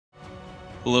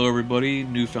Hello everybody,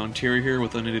 Newfound Terry here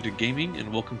with UneditedGaming,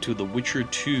 and welcome to The Witcher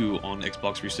 2 on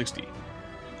Xbox 360.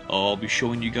 I'll be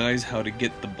showing you guys how to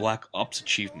get the Black Ops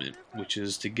achievement, which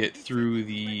is to get through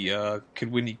the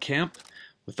Kidwinny camp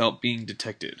without being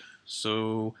detected.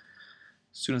 So,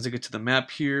 as soon as I get to the map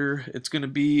here, it's going to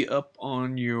be up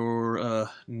on your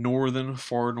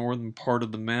far northern part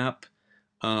of the map.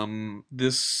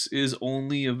 This is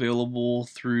only available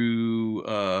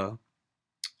through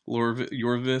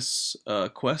Yorvis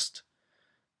quest.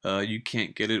 You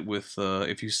can't get it with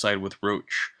if you side with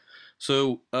Roach.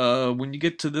 So when you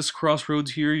get to this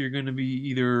crossroads here, you're going to be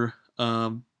either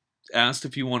asked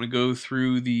if you want to go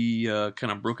through the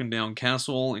kind of broken down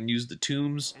castle and use the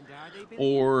tombs,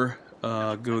 or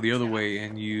go the other way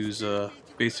and use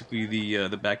basically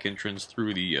the back entrance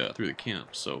through the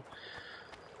camp. So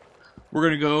we're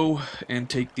gonna go and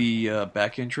take the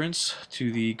back entrance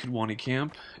to the Kidwinny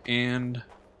camp, and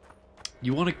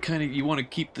you want to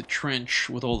keep the trench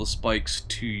with all the spikes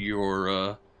to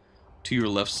your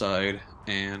left side,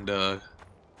 and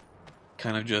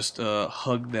kind of just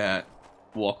hug that,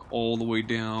 walk all the way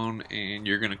down, and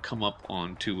you're gonna come up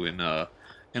onto an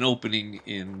opening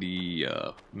in the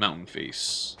mountain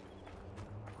face.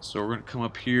 So we're gonna come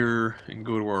up here and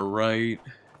go to our right.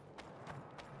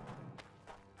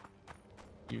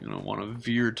 You're gonna want to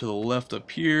veer to the left up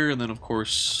here, and then of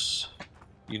course,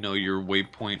 you know, your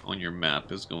waypoint on your map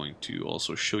is going to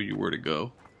also show you where to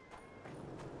go.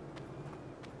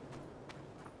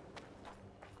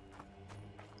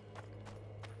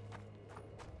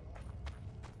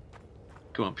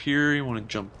 Come up here, you want to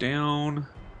jump down.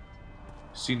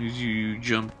 As soon as you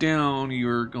jump down,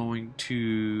 you're going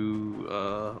to,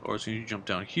 or as soon as you jump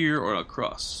down here or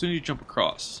across. As soon as you jump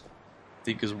across, I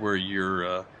think is where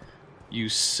you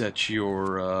set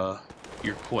your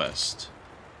quest.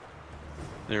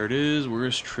 There it is.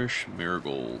 Where's Trish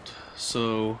Marigold?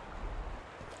 So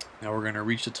now we're gonna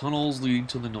reach the tunnels leading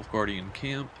to the Nilfgaardian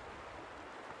camp.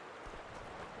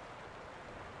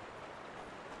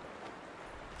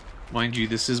 Mind you,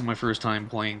 this is my first time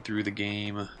playing through the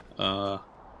game. I've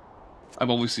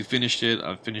obviously finished it.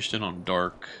 I've finished it on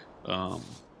dark,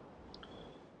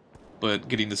 but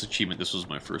getting this achievement, this was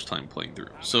my first time playing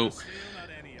through. So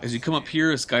as you come up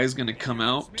here, this guy's going to come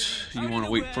out. You want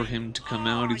to wait for him to come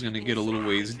out. He's going to get a little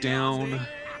ways down.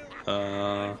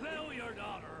 I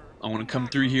want to come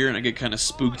through here, and I get kind of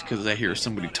spooked because I hear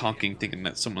somebody talking, thinking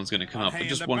that someone's going to come out, but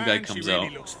just one guy comes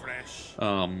out.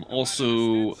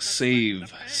 Also,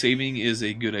 save. Saving is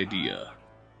a good idea.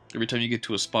 Every time you get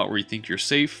to a spot where you think you're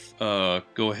safe, go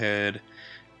ahead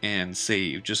and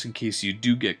save, just in case you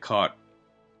do get caught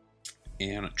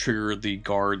and trigger the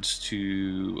guards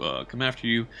to come after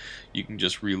you. You can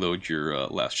just reload your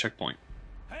last checkpoint.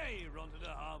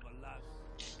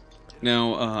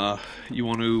 Now, you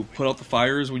want to put out the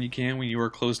fires when you can, when you are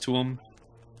close to them.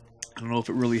 I don't know if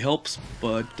it really helps,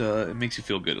 but it makes you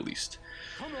feel good at least.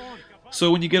 So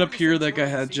when you get up here, that guy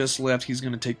had just left. He's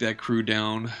going to take that crew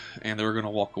down, and they're going to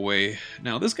walk away.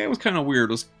 Now, this guy was kind of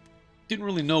weird. Didn't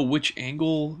really know which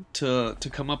angle to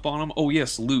come up on him. Oh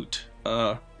yes, loot.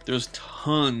 There's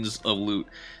tons of loot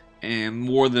and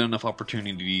more than enough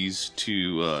opportunities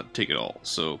to take it all.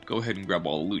 So go ahead and grab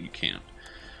all the loot you can.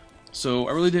 So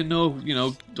I really didn't know, you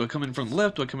know, do I come in from the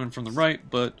left, do I come in from the right?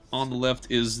 But on the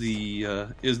left is the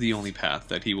only path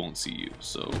that he won't see you.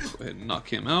 So go ahead and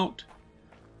knock him out.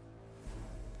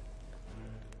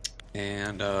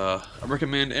 And I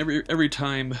recommend every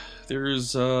time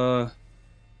there's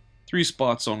 3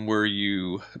 spots on where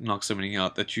you knock somebody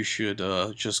out that you should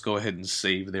just go ahead and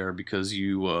save there, because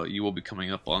you will be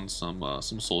coming up on some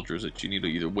soldiers that you need to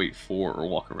either wait for or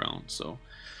walk around. So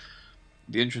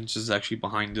the entrance is actually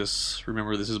behind us.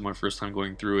 Remember, this is my first time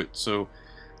going through it, so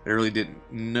I really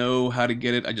didn't know how to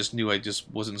get it. I just knew I just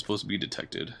wasn't supposed to be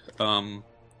detected.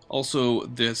 Also,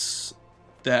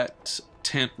 that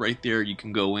tent right there, you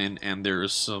can go in, and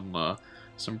there's some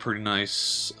pretty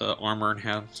nice armor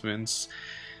enhancements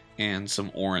and some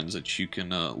orens that you can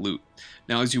loot.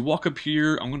 Now, as you walk up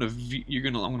here, I'm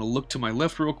gonna look to my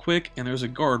left real quick, and there's a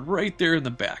guard right there in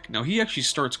the back. Now, he actually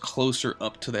starts closer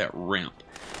up to that ramp,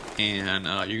 and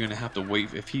you're gonna have to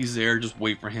wait. If he's there, just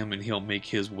wait for him, and he'll make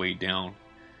his way down.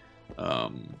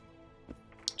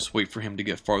 Just wait for him to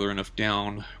get farther enough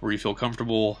down where you feel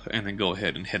comfortable, and then go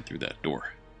ahead and head through that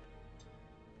door.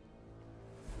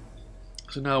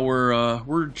 So now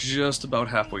we're just about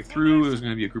halfway through. There's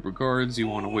going to be a group of guards. You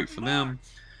want to wait for them.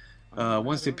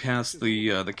 Once they pass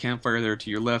the campfire there to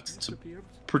your left, it's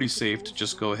pretty safe to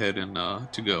just go ahead and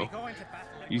to go.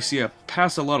 You see I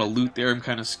passed a lot of loot there. I'm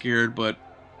kind of scared, but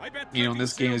you know, in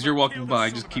this game, as you're walking by,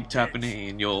 just keep tapping A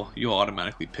and you'll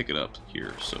automatically pick it up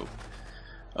here. So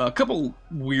A couple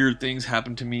weird things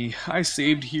happened to me. I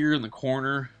saved here in the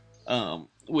corner,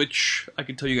 which I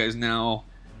can tell you guys now,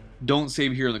 don't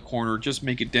save here in the corner. Just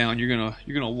make it down. You're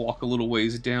gonna walk a little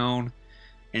ways down,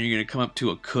 and you're gonna come up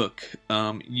to a cook.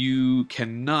 You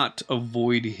cannot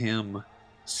avoid him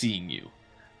seeing you,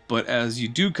 but as you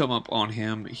do come up on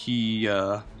him,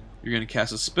 you're gonna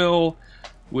cast a spell,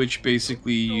 which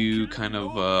basically you kind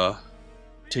of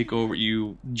take over.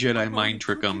 You Jedi mind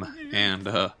trick him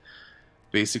and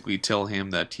basically tell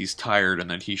him that he's tired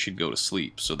and that he should go to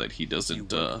sleep so that he doesn't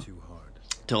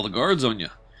tell the guards on you.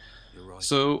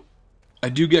 So I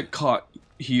do get caught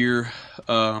here.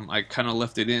 I kind of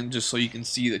left it in just so you can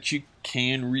see that you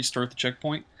can restart the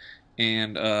checkpoint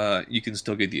and you can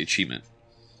still get the achievement.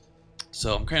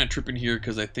 So I'm kind of tripping here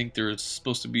because I think there's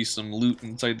supposed to be some loot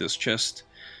inside this chest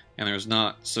and there's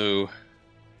not, so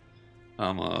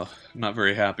I'm not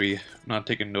very happy. I'm not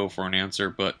taking no for an answer,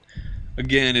 but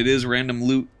again, it is random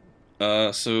loot,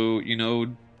 so, you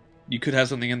know, you could have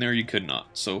something in there, you could not.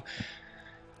 So,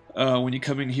 when you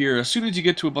come in here, as soon as you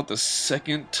get to about the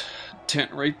second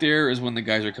tent right there is when the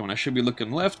guys are coming. I should be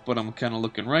looking left, but I'm kind of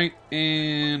looking right,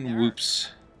 and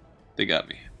whoops, they got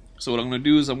me. So what I'm going to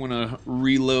do is I'm going to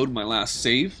reload my last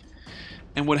save,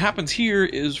 and what happens here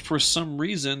is, for some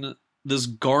reason, this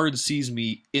guard sees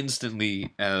me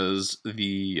instantly as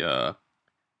the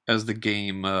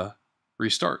game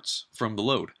restarts from the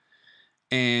load,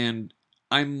 and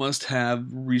I must have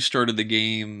restarted the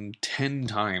game 10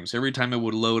 times. Every time it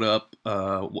would load up,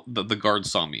 the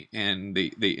guards saw me, and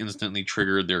they instantly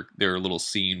triggered their little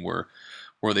scene where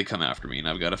they come after me, and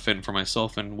I've got to fend for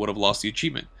myself and would have lost the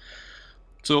achievement.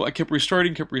 So I kept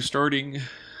restarting,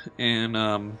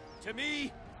 and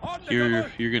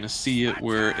here you're gonna see it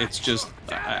where it's just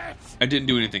I didn't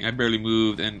do anything. I barely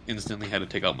moved and instantly had to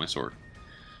take out my sword.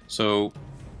 So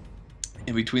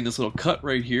in between this little cut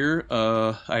right here,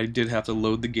 I did have to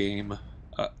load the game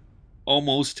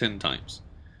almost 10 times.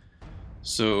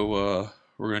 So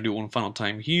we're going to do it one final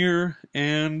time here,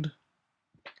 and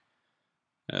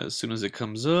as soon as it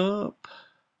comes up,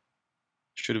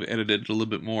 should have edited it a little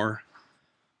bit more.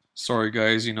 Sorry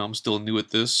guys, you know, I'm still new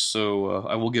at this, so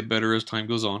I will get better as time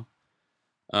goes on.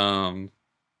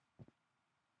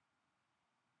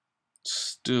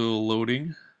 Still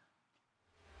loading.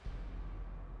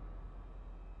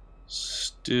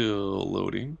 Still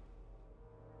loading.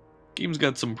 Game's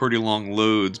got some pretty long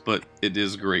loads, but it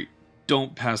is great.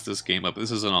 Don't pass this game up.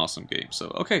 This is an awesome game. So,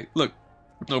 okay, look,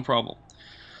 no problem.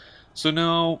 So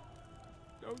now,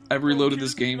 I've reloaded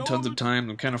this game tons of times.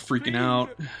 I'm kind of freaking out.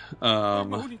 I'm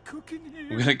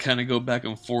gonna kind of go back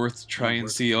and forth, try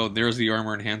and see. Oh, there's the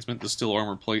armor enhancement, the steel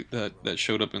armor plate that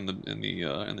showed up in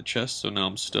the chest. So now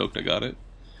I'm stoked I got it,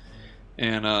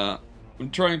 and I'm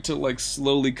trying to like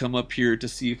slowly come up here to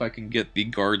see if I can get the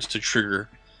guards to trigger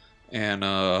and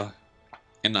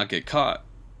not get caught.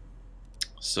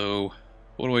 So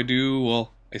what do?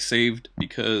 Well, I saved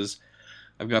because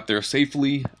I've got there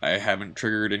safely. I haven't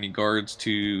triggered any guards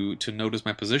to notice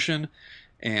my position,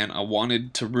 and I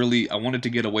wanted to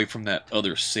get away from that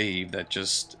other save that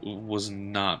just was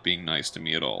not being nice to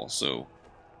me at all. So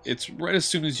it's right as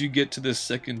soon as you get to this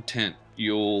second tent,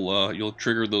 you'll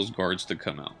trigger those guards to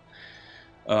come out.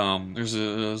 There's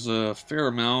a fair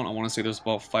amount. I want to say there's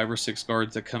about 5 or 6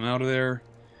 guards that come out of there,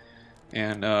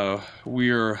 and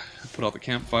we're put out the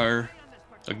campfire.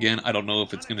 Again, I don't know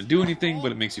if it's going to do anything,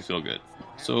 but it makes you feel good.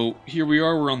 So here we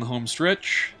are, we're on the home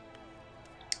stretch.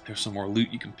 There's some more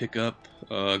loot you can pick up,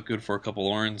 good for a couple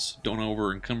orange. Don't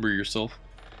over encumber yourself.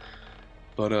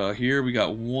 But here we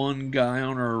got one guy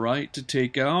on our right to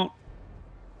take out.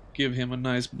 Give him a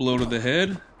nice blow to the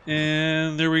head,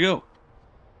 and there we go.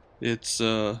 It's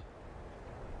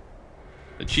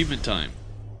achievement time.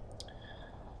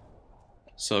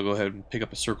 So I'll go ahead and pick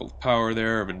up a circle of power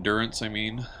there, of endurance I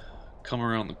mean. Come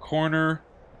around the corner.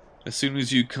 As soon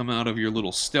as you come out of your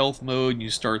little stealth mode and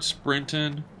you start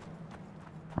sprinting,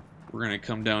 we're going to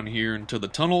come down here into the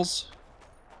tunnels,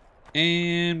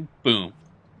 and boom,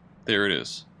 there it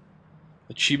is.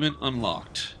 Achievement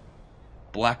unlocked.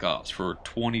 Black Ops for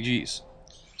 20 Gs.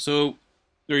 So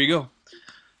there you go.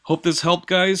 Hope this helped,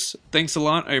 guys. Thanks a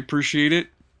lot. I appreciate it.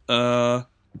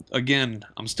 Again,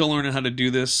 I'm still learning how to do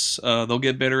this. They'll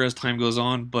get better as time goes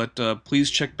on, but please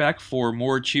check back for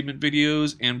more achievement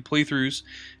videos and playthroughs.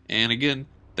 And again,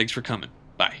 thanks for coming.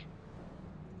 Bye.